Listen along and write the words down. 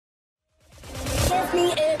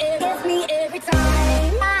gets me every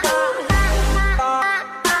time.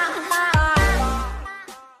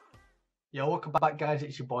 Yo, welcome back guys,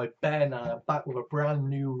 it's your boy Ben and I'm back with a brand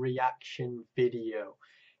new reaction video.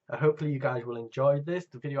 Hopefully you guys will enjoy this.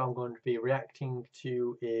 The video I'm going to be reacting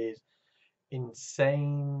to is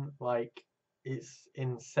insane, like it's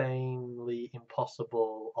insanely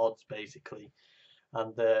impossible odds basically.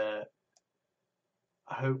 And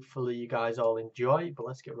hopefully you guys all enjoy it, but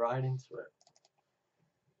let's get right into it.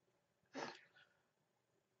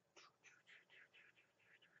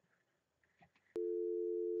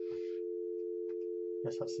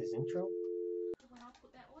 Guess that's his intro.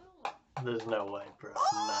 There's no way, bro.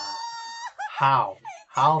 Nah. How?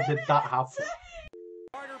 How did that happen?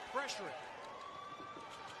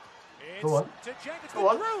 Go on. Go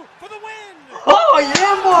on. For the win. Oh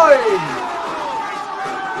yeah, boy!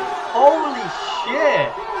 Holy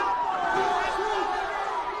shit!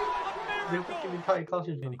 The fucking entire class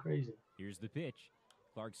is going crazy. Here's the pitch.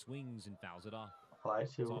 Clark swings and fouls it off. Alright,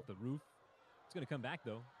 It's so off the roof. It's gonna come back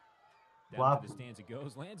though. Down wow. to the stands it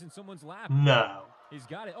goes. Lands in someone's lap. No. He's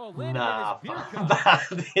got it. Oh, landed Nah, in his beer cup. that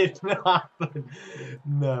did not happen.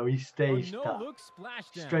 No, he staged Oh, that. no look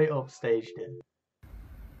splashdown. Straight up staged it.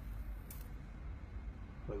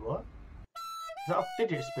 Wait, what? Is that a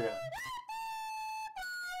fidget spinner?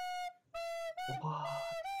 What?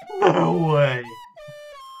 No way.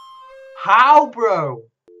 How, bro?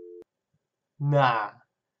 Nah.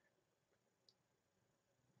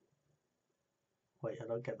 Wait, I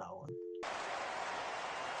don't get that one.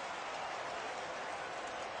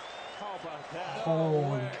 How about that?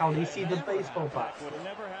 Holy cow, do you see the baseball bat? Would have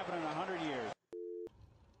never happened in 100 years.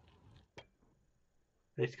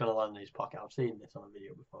 It's gonna land in his pocket. I've seen this on a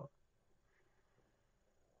video before.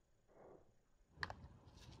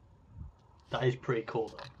 That is pretty cool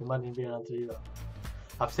though. Imagine being able to do that.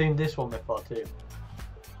 I've seen this one before too.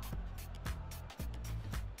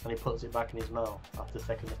 And he puts it back in his mouth after the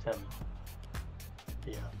second attempt.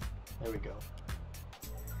 Yeah, there we go.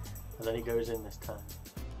 And then he goes in this time.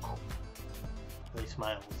 And he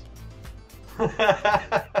smiles.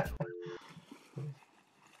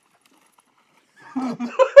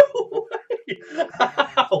 No way!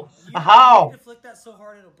 How? How? You flick that so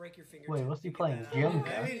hard it'll break your finger. Wait, what's he playing?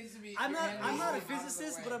 Jenga? I'm not a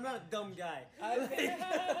physicist, but I'm not a dumb guy.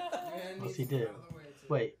 What's he do?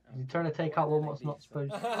 Wait, you trying to take out one what's not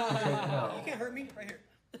supposed to be taken out? You can't hurt me. Right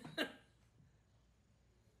here.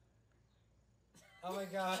 Oh my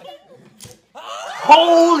god.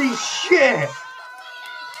 Holy shit!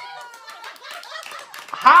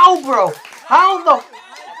 How, bro? How the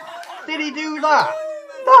did he do that?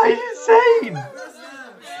 That is insane!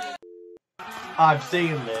 I've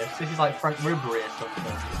seen this. This is like Frank Ribery or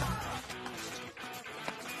something.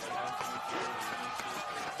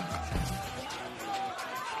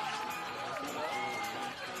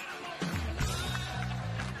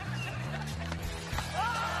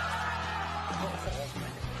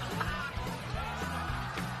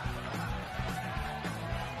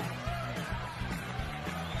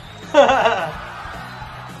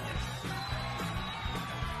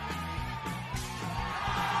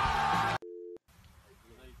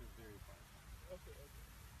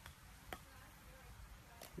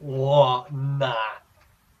 What? Nah.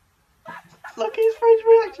 Look at his friend's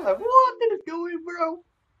reaction. Like, what did it go in, bro?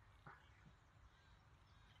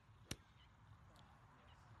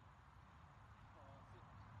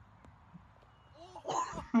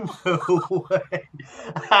 No way.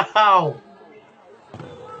 How?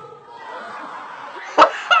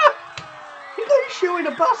 He's like shooting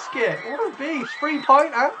a basket. What a beast.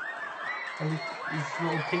 3-pointer. And his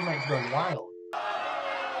little teammates going wild.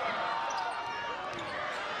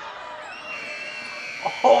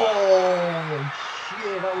 Oh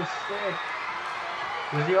shit, that was sick.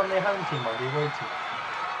 Was he on the home team or the away team?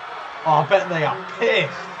 Oh, I bet they are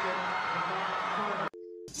pissed.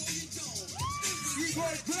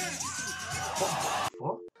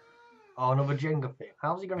 What? Oh, another Jenga thing.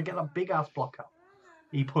 How's he going to get that big ass block out?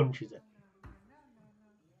 He punches it.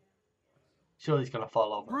 Surely it's going to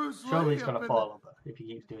fall over. Surely it's going to fall over if he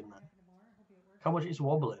keeps doing that. How much it's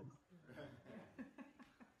wobbling?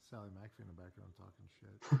 Sally Macfi in the background talking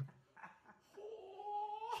shit.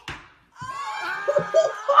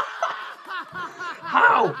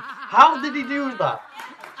 How? How did he do that?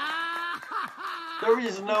 There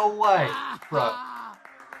is no way. Bro.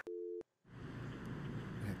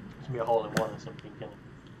 It's going to be a hole in one or something, can it?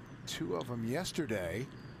 2 of them yesterday.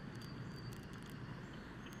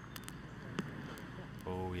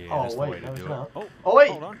 Oh yeah. Oh that's the wait, way to no it's do not. it. Oh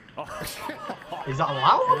wait! Hold on. Oh. Is that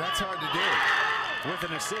allowed? Yeah, that's hard to do. With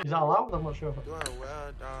an assist. Is that allowed? I'm not sure.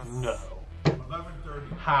 No. 11:30.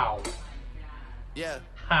 How? Yeah.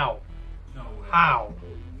 How? How?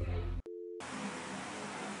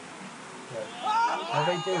 How are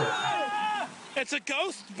they doing? It's a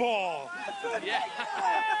ghost ball. Yeah.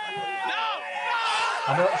 I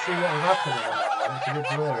don't see what was happening on that one. It's a bit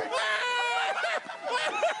blurry.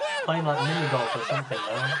 Playing like mini golf or something,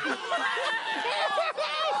 though.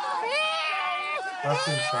 That's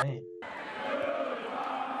insane.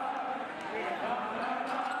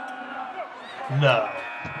 No.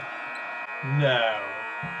 No.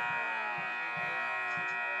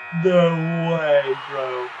 No way, bro.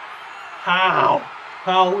 How?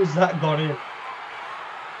 How has that gone in?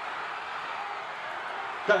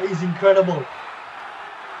 That is incredible.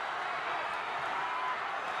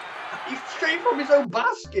 He's straight from his own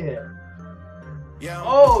basket. Yeah.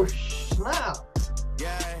 Oh, snap.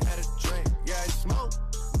 Yeah, I had a drink. Yeah, I smoked.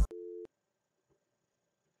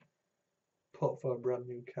 Put for a brand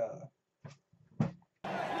new car.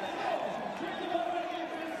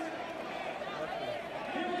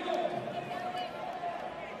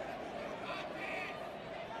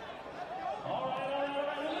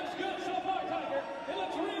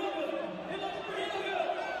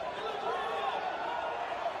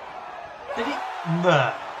 Did he?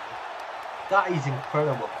 No. That is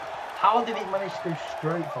incredible. How did he manage to go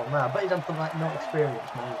straight from there? I bet he's had like no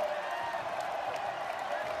experience, man.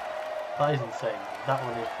 That is insane. That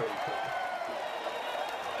one is pretty cool.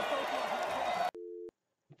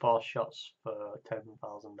 4 shots for $10,000.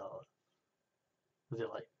 Was it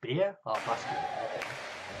like beer or basketball? Okay.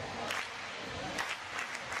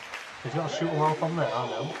 He's got to shoot them all from there, I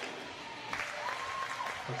know.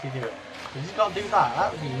 What's he doing? He's just got to do that.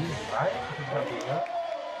 That would be easy, right? He's got to do that.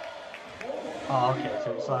 Oh, okay.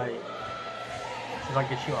 So it's like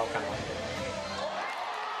a shootout kind of thing.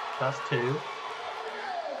 That's 2.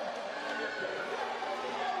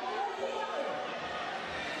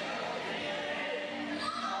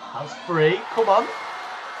 That's 3. Come on.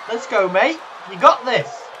 Let's go, mate. You got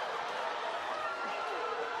this.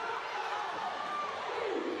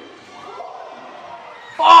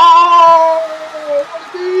 Oh,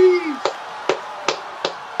 these.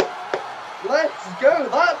 Let's go,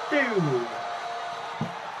 that dude.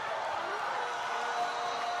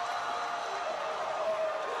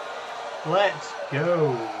 Let's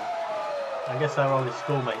go. I guess they're all his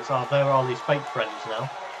schoolmates. Oh, they're all his fake friends now.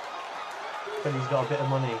 But he's got a bit of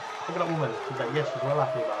money. Look at that woman. She's like, yes, she's well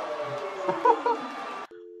happy about it.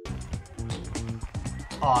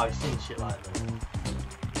 Oh, I've seen shit like that.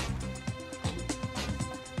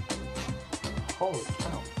 Holy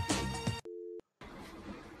cow.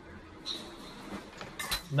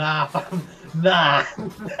 Nah, fam. Nah.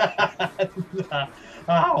 Nah.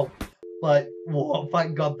 Ow. Like, what?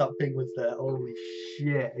 Thank God that thing was there. Holy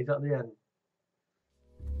shit. Is that the end?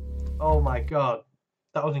 Oh my God.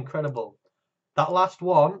 That was incredible. That last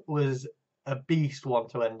one was a beast one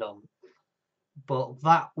to end on. But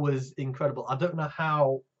that was incredible. I don't know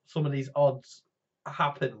how some of these odds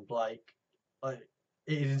happened. Like it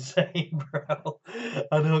is insane, bro.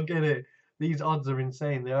 I don't get it. These odds are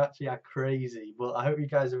insane. They actually are crazy. But I hope you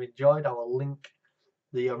guys have enjoyed. I will link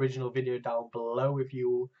the original video down below if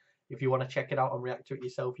you want to check it out and react to it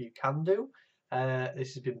yourself. You can do.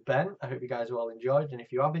 This has been Ben. I hope you guys have all enjoyed, and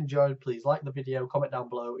if you have enjoyed, please like the video, comment down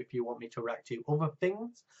below if you want me to react to other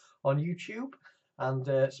things on YouTube,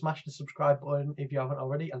 and smash the subscribe button if you haven't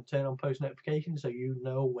already, and turn on post notifications so you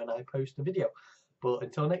know when I post a video. But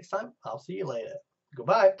until next time, I'll see you later.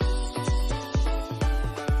 Goodbye.